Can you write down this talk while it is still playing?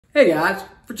Hey guys,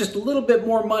 for just a little bit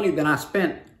more money than I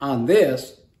spent on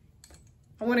this,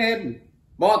 I went ahead and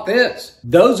bought this.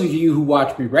 Those of you who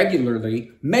watch me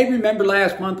regularly may remember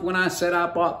last month when I said I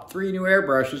bought 3 new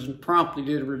airbrushes and promptly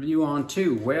did a review on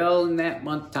 2. Well, in that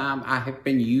month time, I have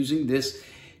been using this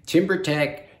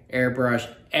Timbertech airbrush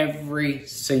every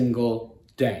single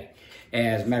day.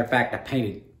 As a matter of fact, I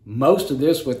painted most of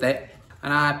this with it,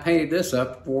 and I painted this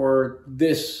up for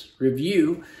this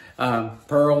review,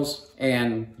 pearls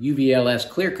and UVLS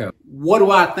clear coat. What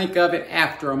do I think of it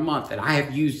after a month? And I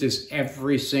have used this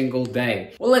every single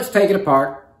day. Well, let's take it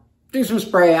apart, do some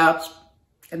spray outs,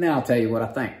 and then I'll tell you what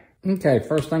I think. Okay,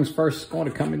 first things first, it's going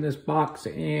to come in this box,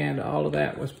 and all of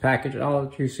that was packaged. All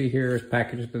that you see here is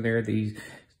packaged in there.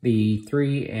 The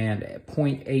 3 and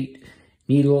 0.8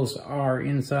 needles are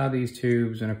inside these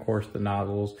tubes, and of course the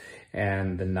nozzles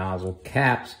and the nozzle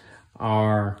caps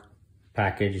are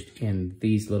packaged in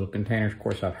these little containers. Of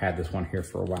course, I've had this one here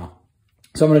for a while.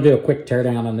 So I'm going to do a quick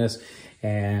teardown on this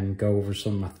and go over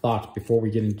some of my thoughts before we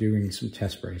get into doing some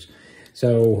test sprays.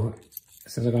 So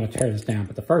since I'm going to tear this down,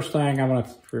 but the first thing I want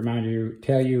to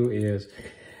tell you is,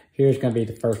 here's going to be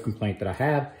the first complaint that I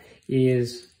have,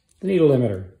 is the needle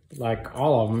limiter. Like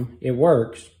all of them, it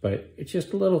works, but it's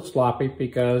just a little sloppy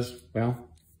because, well,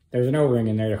 there's an O-ring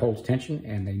in there that holds tension,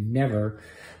 and they never,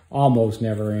 almost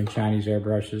never in Chinese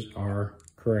airbrushes are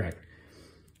correct.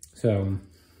 So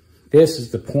this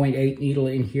is the 0.8 needle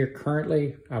in here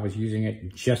currently. I was using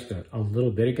it just a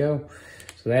little bit ago.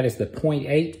 So that is the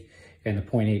 0.8 and the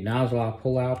 0.8 nozzle I'll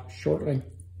pull out shortly.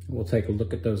 We'll take a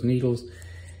look at those needles.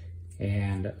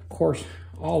 And of course,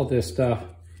 all of this stuff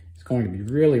is going to be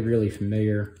really, really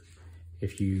familiar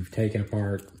if you've taken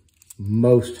apart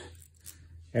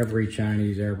every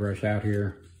Chinese airbrush out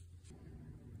here.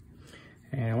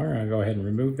 And we're going to go ahead and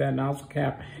remove that nozzle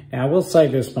cap. Now, I will say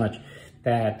this much,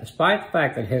 that despite the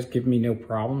fact that it has given me no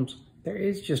problems, there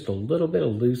is just a little bit of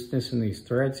looseness in these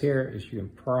threads here, as you can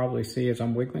probably see as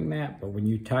I'm wiggling that. But when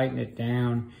you tighten it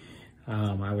down,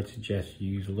 I would suggest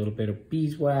you use a little bit of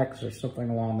beeswax or something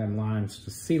along them lines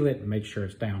to seal it and make sure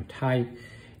it's down tight.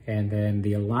 And then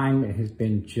the alignment has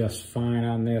been just fine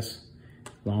on this,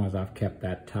 as long as I've kept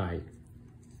that tight.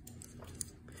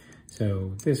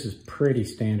 So this is pretty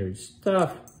standard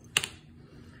stuff.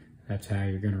 That's how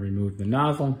you're going to remove the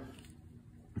nozzle.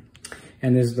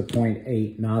 And this is the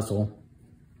 0.8 nozzle.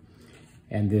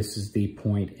 And this is the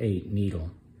 0.8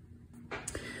 needle.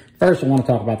 First, I want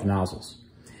to talk about the nozzles.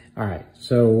 All right,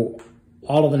 so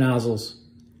all of the nozzles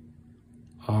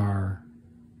are,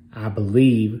 I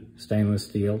believe, stainless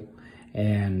steel.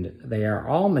 And they are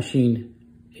all machined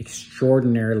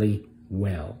extraordinarily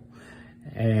well.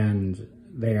 And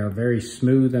they are very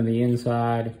smooth on the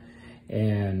inside,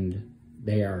 and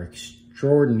they are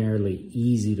extraordinarily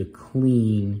easy to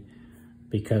clean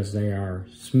because they are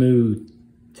smooth,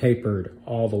 tapered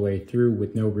all the way through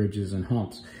with no ridges and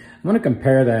humps. I'm going to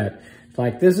compare that.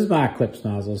 Like, this is my Eclipse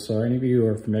nozzle, so any of you who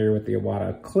are familiar with the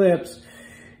Iwata Eclipse,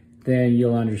 then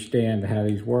you'll understand how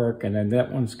these work. And then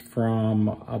that one's from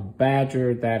a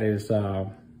Badger. That is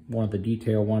one of the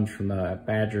detail ones from the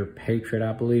Badger Patriot,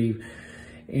 I believe.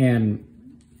 And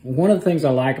one of the things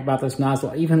I like about this nozzle,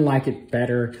 I even like it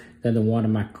better than the one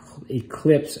in my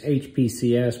Eclipse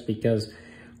HPCS, because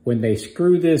when they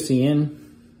screw this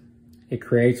in, it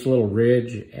creates a little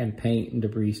ridge and paint and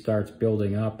debris starts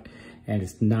building up, and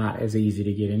it's not as easy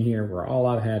to get in here, where all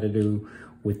I've had to do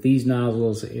with these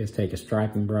nozzles is take a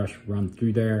striping brush, run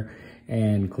through there,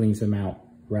 and cleans them out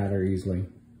rather easily.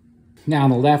 Now on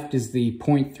the left is the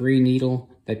 0.3 needle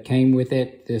that came with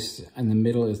it. This in the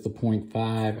middle is the 0.5,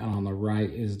 and on the right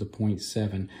is the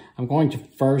 0.7. I'm going to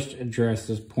first address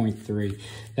this 0.3.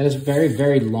 That is a very,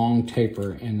 very long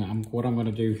taper, and what I'm going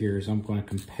to do here is I'm going to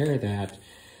compare that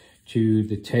to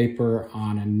the taper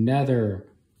on another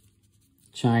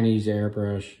Chinese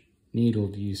airbrush needle.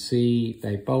 Do you see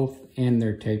they both end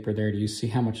their taper there? Do you see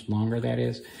how much longer that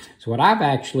is? So what I've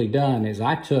actually done is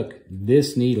I took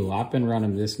this needle, I've been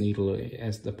running this needle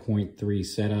as the 0.3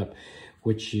 setup,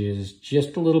 which is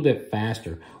just a little bit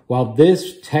faster. While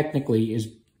this technically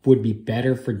would be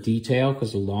better for detail,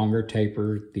 because the longer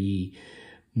taper, the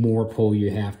more pull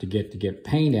you have to get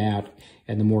paint out,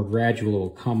 and the more gradual it will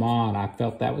come on. I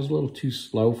felt that was a little too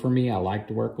slow for me. I like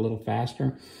to work a little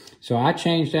faster. So I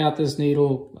changed out this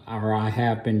needle, or I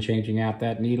have been changing out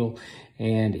that needle,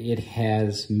 and it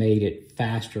has made it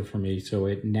faster for me. So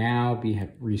it now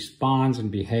responds and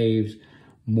behaves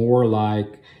more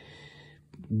like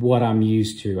what I'm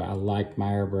used to. I like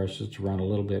my airbrushes to run a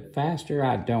little bit faster.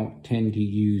 I don't tend to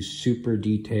use super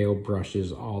detailed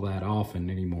brushes all that often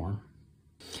anymore.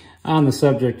 on the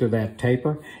subject of that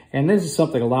taper. And this is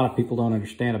something a lot of people don't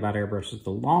understand about airbrushes. The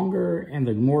longer and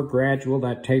the more gradual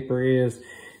that taper is,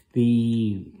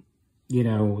 the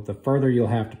further you'll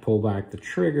have to pull back the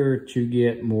trigger to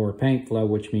get more paint flow,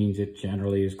 which means it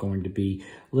generally is going to be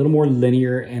a little more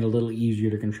linear and a little easier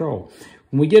to control.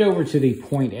 When we get over to the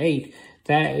 0.8,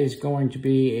 that is going to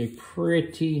be a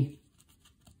pretty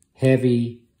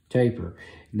heavy taper.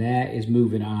 And that is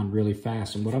moving on really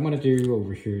fast. And what I'm going to do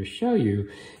over here to show you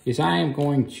is I am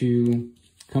going to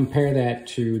compare that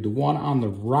to the one on the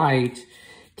right.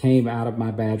 Came out of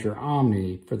my Badger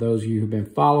Omni. For those of you who've been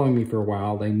following me for a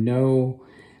while, they know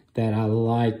that I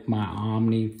like my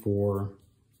Omni for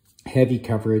heavy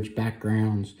coverage,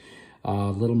 backgrounds,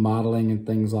 little modeling and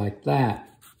things like that.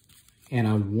 And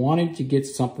I wanted to get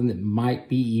something that might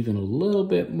be even a little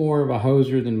bit more of a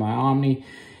hoser than my Omni.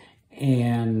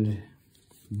 And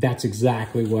that's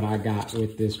exactly what I got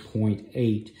with this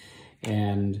 0.8.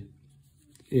 And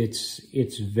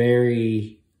it's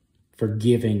very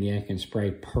forgiving. You can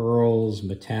spray pearls,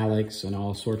 metallics, and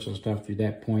all sorts of stuff through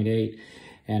that 0.8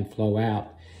 and flow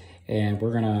out. And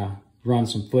we're gonna run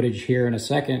some footage here in a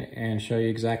second and show you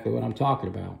exactly what I'm talking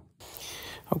about.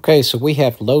 Okay, so we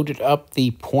have loaded up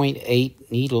the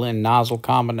 0.8 needle and nozzle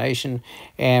combination,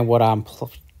 and what I'm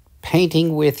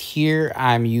painting with here,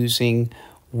 I'm using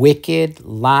Wicked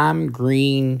Lime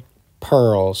Green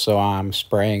Pearl. So I'm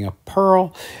spraying a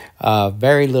pearl,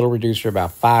 very little reducer,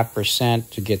 about 5%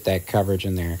 to get that coverage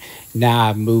in there. Now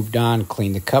I've moved on,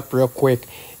 cleaned the cup real quick,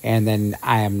 and then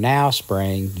I am now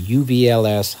spraying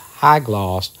UVLS High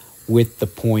Gloss with the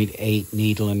 0.8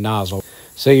 needle and nozzle.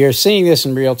 So you're seeing this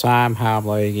in real time, how I'm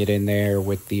laying it in there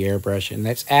with the airbrush, and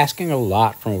that's asking a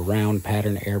lot from a round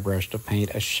pattern airbrush to paint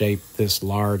a shape this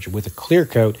large with a clear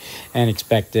coat and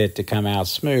expect it to come out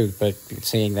smooth. But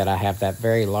seeing that I have that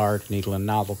very large needle and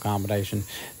nozzle combination,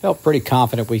 felt pretty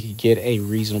confident we could get a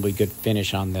reasonably good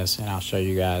finish on this, and I'll show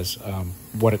you guys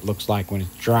what it looks like when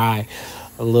it's dry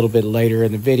a little bit later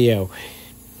in the video.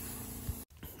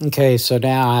 Okay, so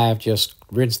now I have just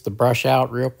rinsed the brush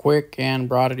out real quick and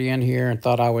brought it in here and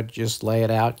thought I would just lay it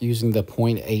out using the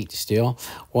 0.8 still.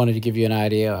 Wanted to give you an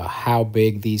idea of how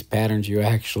big these patterns you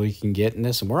actually can get in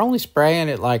this. And we're only spraying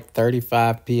at like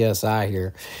 35 PSI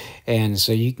here. And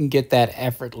so you can get that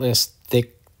effortless,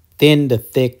 thin to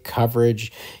thick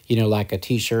coverage, like a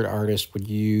t-shirt artist would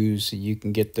use. You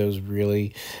can get those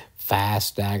really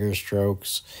fast dagger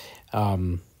strokes.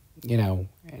 And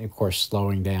of course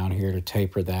slowing down here to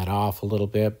taper that off a little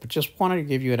bit, but just wanted to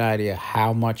give you an idea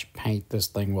how much paint this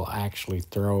thing will actually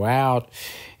throw out,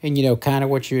 and kind of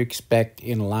what you expect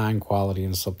in line quality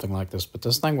and something like this. But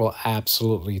this thing will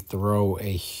absolutely throw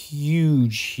a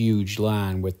huge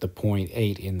line with the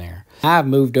 0.8 in there. I've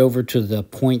moved over to the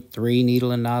 0.3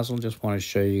 needle and nozzle. Just want to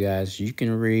show you guys you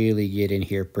can really get in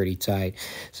here pretty tight.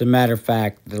 As a matter of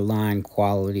fact, the line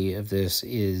quality of this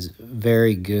is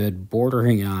very good,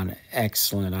 bordering on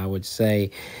excellent, I would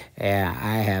say.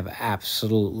 I have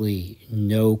absolutely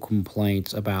no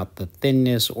complaints about the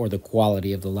thinness or the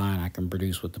quality of the line I can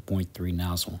produce with the 0.3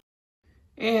 nozzle.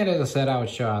 And as I said, I would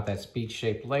show out that speed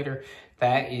shape later.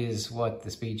 That is what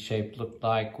the speed shape looked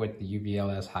like with the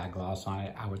UVLS High Gloss on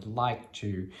it. I would like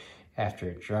to, after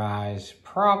it dries,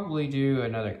 probably do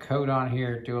another coat on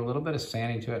here, do a little bit of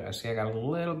sanding to it. I see I got a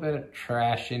little bit of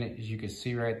trash in it, as you can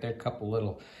see right there, a couple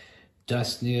little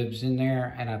dust nibs in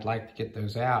there, and I'd like to get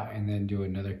those out and then do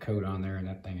another coat on there, and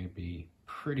that thing would be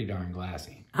pretty darn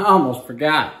glassy. I almost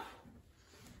forgot.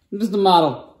 This is the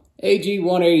model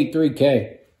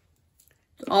AG183K.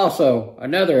 It's also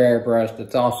another airbrush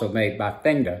that's also made by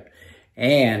Fingda,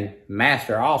 and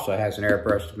Master also has an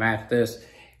airbrush to match this,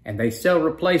 and they sell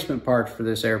replacement parts for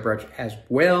this airbrush as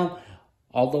well,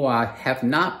 although I have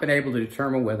not been able to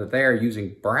determine whether they are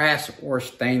using brass or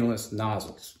stainless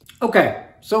nozzles. Okay,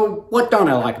 so what don't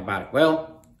I like about it?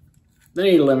 Well, the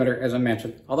needle limiter, as I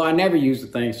mentioned, although I never use the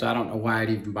thing, so I don't know why it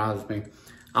even bothers me.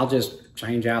 I'll just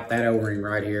change out that O-ring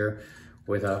right here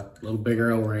with a little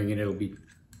bigger O-ring, and it'll be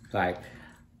tight.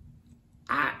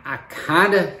 I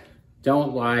kind of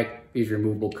don't like these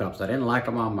removable cups. I didn't like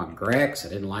them on my Grex. I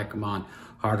didn't like them on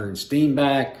Harder and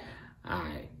Steenback.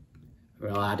 I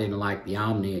didn't like the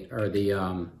Omni or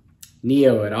the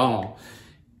Neo at all.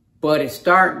 But it's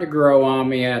starting to grow on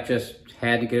me. I just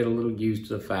had to get a little used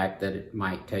to the fact that it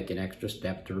might take an extra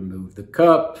step to remove the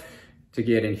cup, to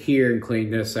get in here and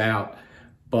clean this out,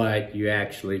 but you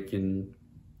actually can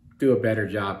do a better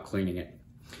job cleaning it.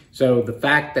 So the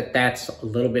fact that that's a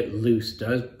little bit loose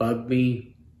does bug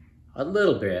me a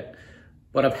little bit,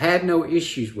 but I've had no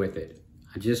issues with it.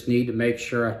 I just need to make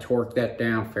sure I torque that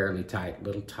down fairly tight, a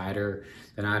little tighter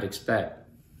than I'd expect.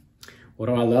 What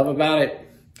do I love about it?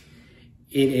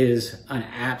 it is an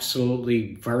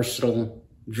absolutely versatile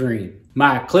dream.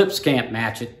 My clips can't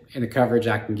match it in the coverage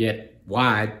I can get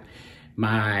wide.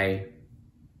 My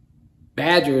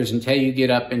Badgers, until you get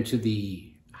up into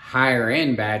the higher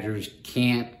end Badgers,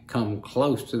 can't come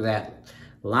close to that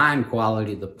line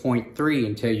quality, the 0.3,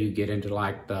 until you get into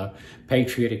like the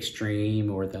Patriot Extreme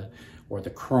or the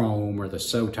Chrome or the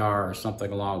Sotar or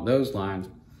something along those lines.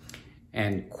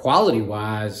 And quality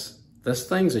wise, this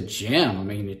thing's a gem. I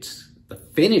mean, the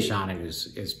finish on it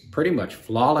is pretty much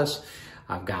flawless.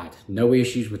 I've got no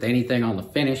issues with anything on the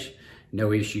finish,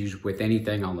 no issues with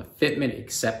anything on the fitment,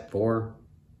 except for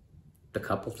the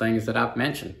couple things that I've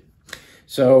mentioned.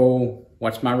 So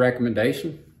what's my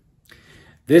recommendation?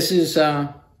 This is,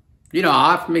 you know,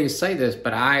 odd for me to say this,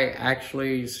 but I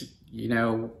actually, you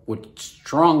know, would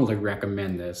strongly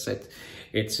recommend this.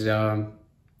 It's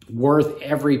worth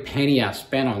every penny I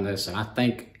spent on this. And I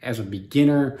think as a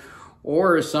beginner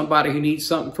or as somebody who needs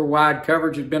something for wide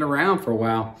coverage, has been around for a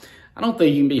while, I don't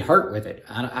think you can be hurt with it.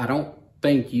 I don't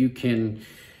think you can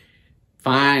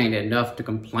find enough to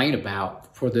complain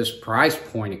about for this price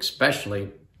point,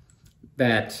 especially,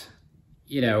 that,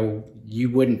 you know, you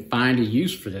wouldn't find a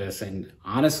use for this. And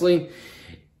honestly,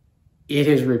 it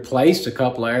has replaced a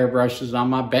couple of airbrushes on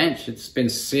my bench. It's been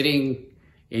sitting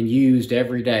and used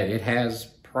every day. It has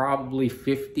probably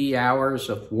 50 hours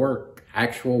of work,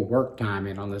 actual work time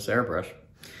in on this airbrush.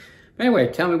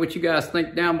 Anyway, tell me what you guys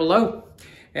think down below,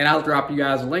 and I'll drop you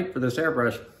guys a link for this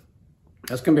airbrush.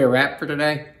 That's gonna be a wrap for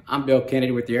today. I'm Bill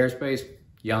Kennedy with the Airspace.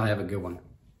 Y'all have a good one.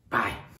 Bye.